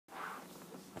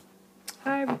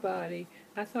Hi everybody.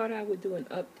 I thought I would do an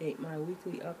update, my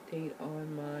weekly update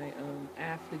on my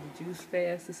after the juice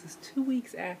fast. This is 2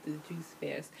 weeks after the juice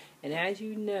fast, and as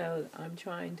you know, I'm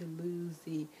trying to lose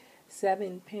the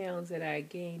 7 pounds that I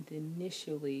gained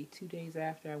initially 2 days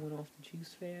after I went off the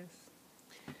juice fast.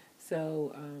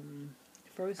 So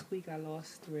first week I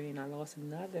lost 3, and I lost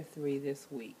another 3 this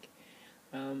week.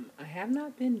 I have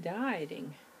not been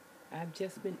dieting. I've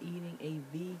just been eating a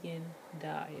vegan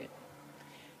diet.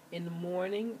 In the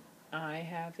morning, I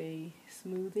have a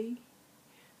smoothie,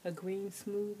 a green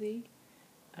smoothie,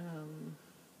 um,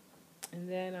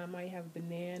 and then I might have a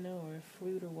banana or a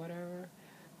fruit or whatever,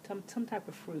 some type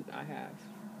of fruit I have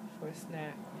for a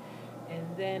snack. And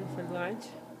then for lunch,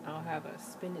 I'll have a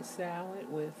spinach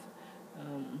salad with,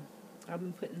 um, I've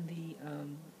been putting the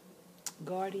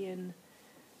Guardian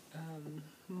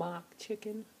mock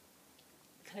chicken,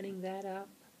 cutting that up,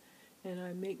 and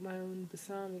I make my own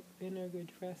balsamic vinegar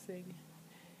dressing.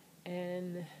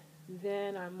 And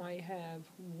then I might have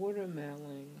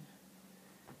watermelon.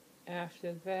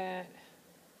 After that,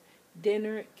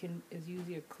 dinner is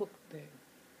usually a cooked thing.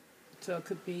 So it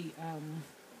could be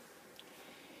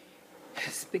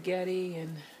spaghetti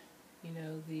and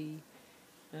the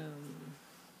um,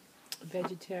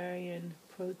 vegetarian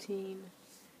protein,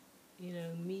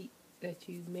 meat that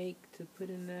you make to put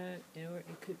in that, or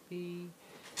it could be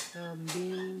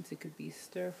beans. It could be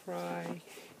stir fry.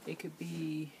 It could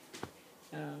be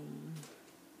um,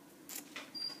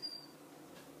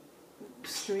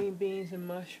 string beans and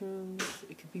mushrooms.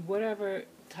 It could be whatever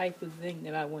type of thing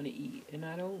that I want to eat, and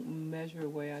I don't measure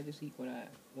away. I just eat what I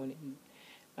want to eat.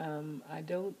 I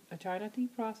don't. I try not to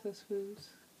eat processed foods.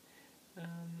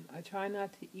 I try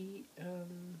not to eat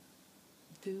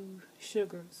do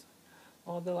sugars.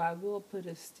 Although I will put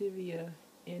a stevia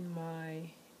in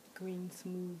my green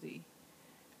smoothie,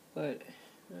 but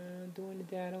during the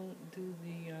day I don't do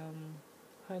the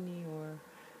honey or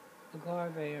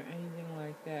agave or anything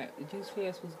like that. The juice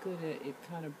fast was good at it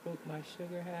kind of broke my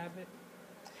sugar habit.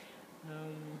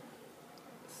 Um,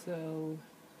 so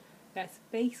that's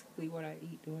basically what I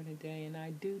eat during the day, and I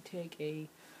do take a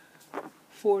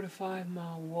 4 to 5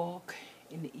 mile walk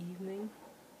in the evening.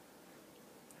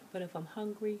 But if I'm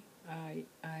hungry,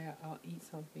 I'll eat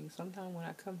something. Sometimes when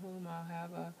I come home, I'll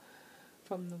have a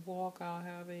from the walk. I'll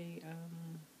have a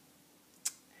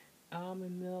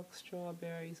almond milk,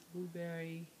 strawberries,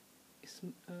 blueberry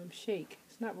shake.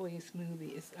 It's not really a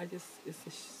smoothie. It's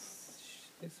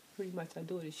pretty much I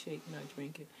do it as shake and I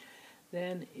drink it.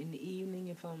 Then in the evening,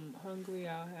 if I'm hungry,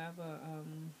 I'll have a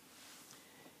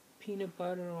peanut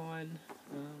butter on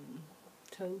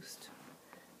toast.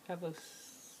 Have a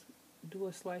do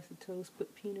a slice of toast,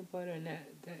 put peanut butter, and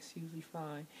that's usually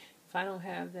fine. If I don't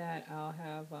have that, I'll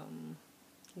have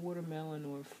watermelon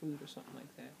or fruit or something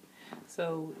like that.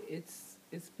 So it's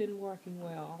been working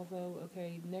well. Although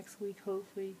okay, next week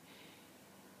hopefully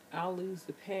I'll lose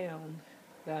the pound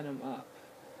that I'm up,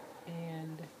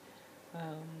 and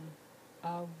um,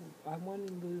 I'll I want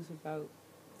to lose about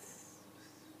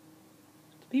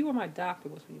to be where my doctor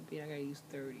wants me to be. I gotta use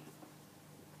 30,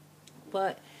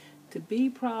 but to be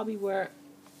probably where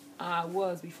I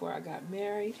was before I got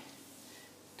married,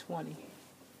 20.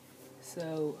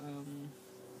 So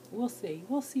we'll see.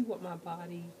 We'll see what my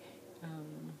body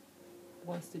um,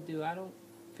 wants to do. I don't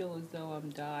feel as though I'm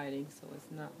dieting, so it's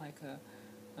not like a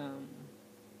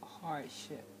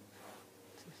hardship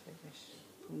to finish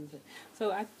losing.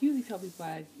 So I usually tell people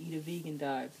I eat a vegan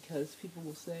diet because people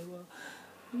will say, "Well,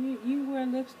 you wear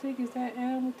lipstick? Is that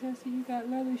animal tested? You got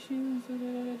leather shoes?" Da,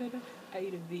 da, da, da, da. I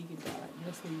eat a vegan diet.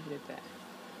 Let's leave it at that.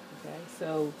 Okay,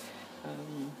 so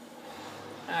um,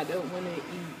 I don't want to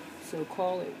eat. So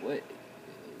call it what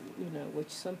which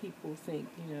some people think,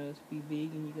 to be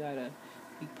vegan, you gotta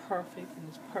be perfect in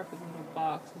this perfect little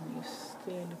box, and you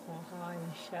stand up on high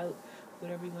and shout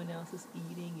what everyone else is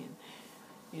eating,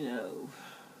 and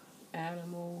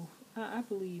animal. I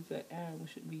believe that animals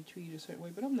should be treated a certain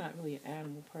way, but I'm not really an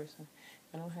animal person.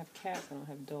 I don't have cats. I don't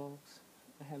have dogs.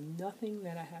 I have nothing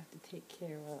that I have to take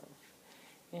care of.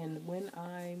 And when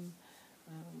I'm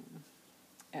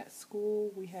at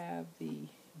school, we have the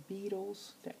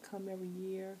beetles that come every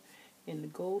year and the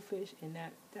goldfish, and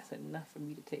that's enough for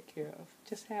me to take care of.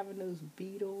 Just having those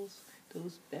beetles,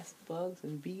 those best bugs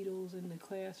and beetles in the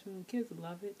classroom, kids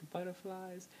love it. The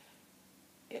butterflies.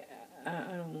 Yeah,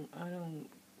 I don't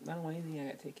want anything I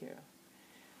got to take care of.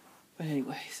 But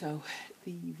anyway, so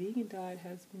the vegan diet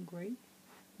has been great.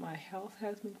 My health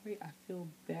has been great. I feel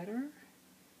better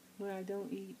when I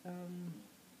don't eat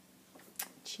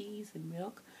cheese and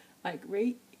milk. Like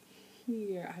right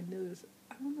here, I notice,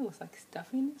 I don't know, it's like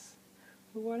stuffiness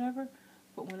or whatever.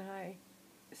 But when I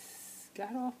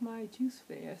got off my juice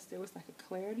fast, there was like a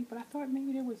clarity, but I thought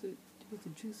maybe there was a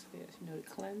juice fast, you know, to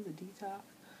cleanse, the detox.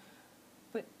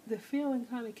 But the feeling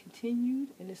kind of continued,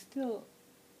 and it's still.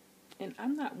 And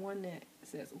I'm not one that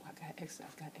says, "Oh, I got to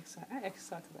exercise, got to exercise." I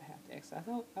exercise because I have to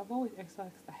exercise. I've always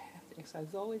exercised because I have to exercise.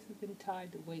 It's always been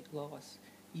tied to weight loss,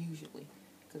 usually,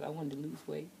 because I wanted to lose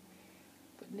weight.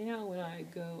 But now when I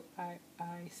go, I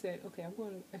said, okay, I'm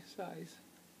going to exercise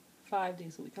 5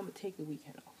 days a week. I'm going to take the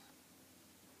weekend off.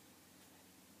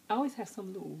 I always have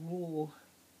some little rule.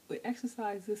 With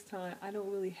exercise this time, I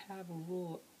don't really have a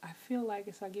rule. I feel like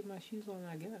as I get my shoes on,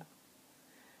 I go.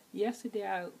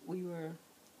 Yesterday, we were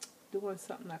doing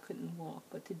something I couldn't walk,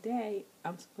 but today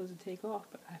I'm supposed to take off,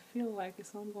 but I feel like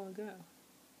it's I'm going to go.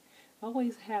 I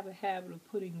always have a habit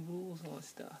of putting rules on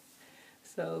stuff.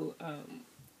 So,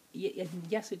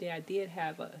 yesterday I did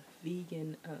have a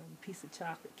vegan piece of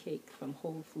chocolate cake from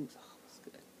Whole Foods. Oh, it was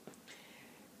good.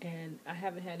 And I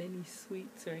haven't had any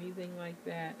sweets or anything like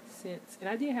that since. And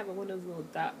I did have one of those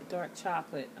little dark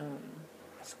chocolate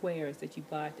squares that you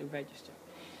buy at the register.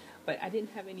 But I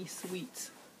didn't have any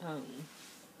sweets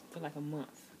for like a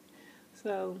month.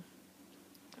 So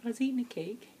I was eating a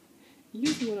cake.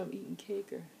 Usually when I'm eating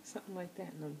cake or something like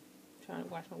that and I'm trying to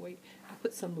watch my weight, I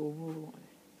put some little rule on it.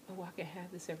 Oh, I can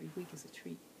have this every week as a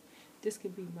treat. This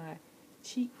could be my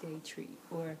cheat day treat.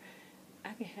 Or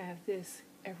I can have this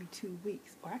every 2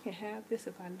 weeks. Or I can have this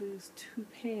if I lose 2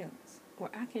 pounds. Or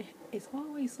it's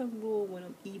always some rule when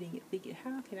I'm eating it, thinking,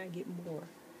 how can I get more?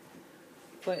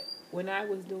 But when I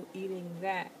was eating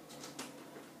that,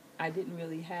 I didn't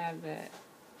really have that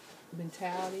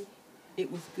mentality.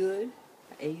 It was good.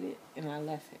 I ate it and I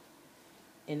left it.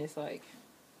 And it's like,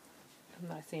 I'm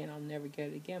not saying I'll never get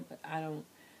it again, but I don't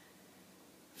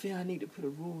feel I need to put a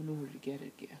rule in order to get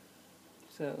it again.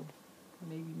 So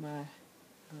maybe my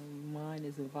mind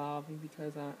is evolving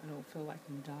because I don't feel like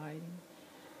I'm dieting.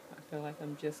 I feel like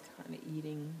I'm just kind of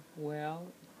eating well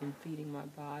and feeding my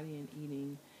body and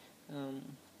eating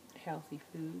healthy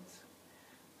foods.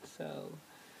 So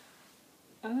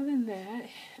other than that,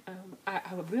 I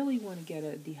really want to get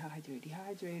a dehydrator.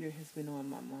 Dehydrator has been on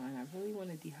my mind. I really want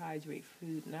to dehydrate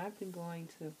food, and I've been going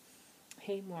to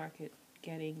Haymarket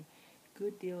getting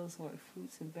good deals on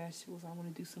fruits and vegetables. I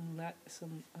want to do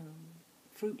some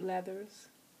fruit leathers,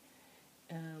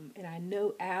 and I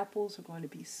know apples are going to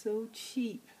be so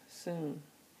cheap soon.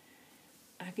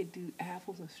 I could do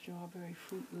apples and strawberry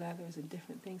fruit leathers and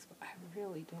different things, but I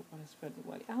really don't want to spend the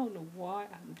money. I don't know why.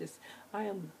 I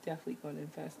am definitely going to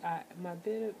invest. My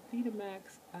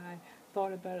Betamax, I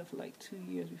thought about it for like 2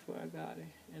 years before I got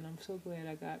it, and I'm so glad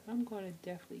I got it. I'm going to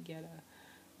definitely get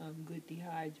a good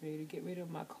dehydrator, get rid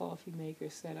of my coffee maker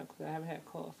setup because I haven't had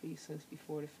coffee since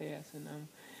before the fast, and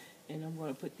I'm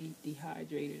going to put the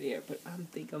dehydrator there. But I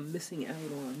think I'm missing out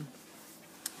on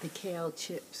the kale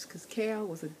chips, because kale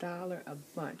was $1 a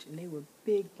bunch, and they were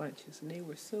big bunches, and they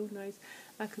were so nice.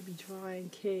 I could be drying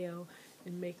kale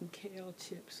and making kale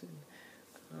chips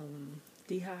and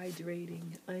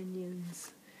dehydrating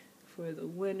onions for the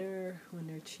winter when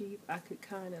they're cheap. I could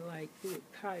kind of like, it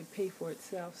would probably pay for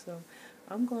itself. So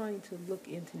I'm going to look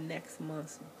into next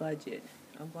month's budget.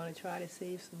 I'm going to try to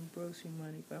save some grocery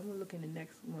money, but I'm going to look into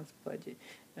next month's budget.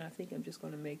 And I think I'm just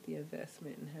going to make the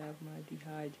investment and have my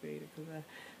dehydrator because I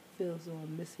feel as though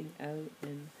I'm missing out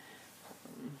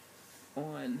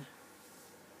on,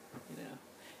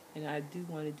 and I do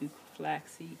want to do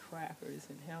flaxseed crackers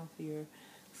and healthier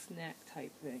snack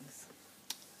type things.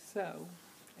 So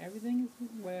everything is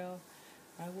well.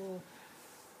 I will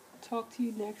talk to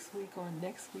you next week on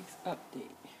next week's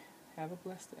update. Have a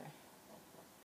blessed day.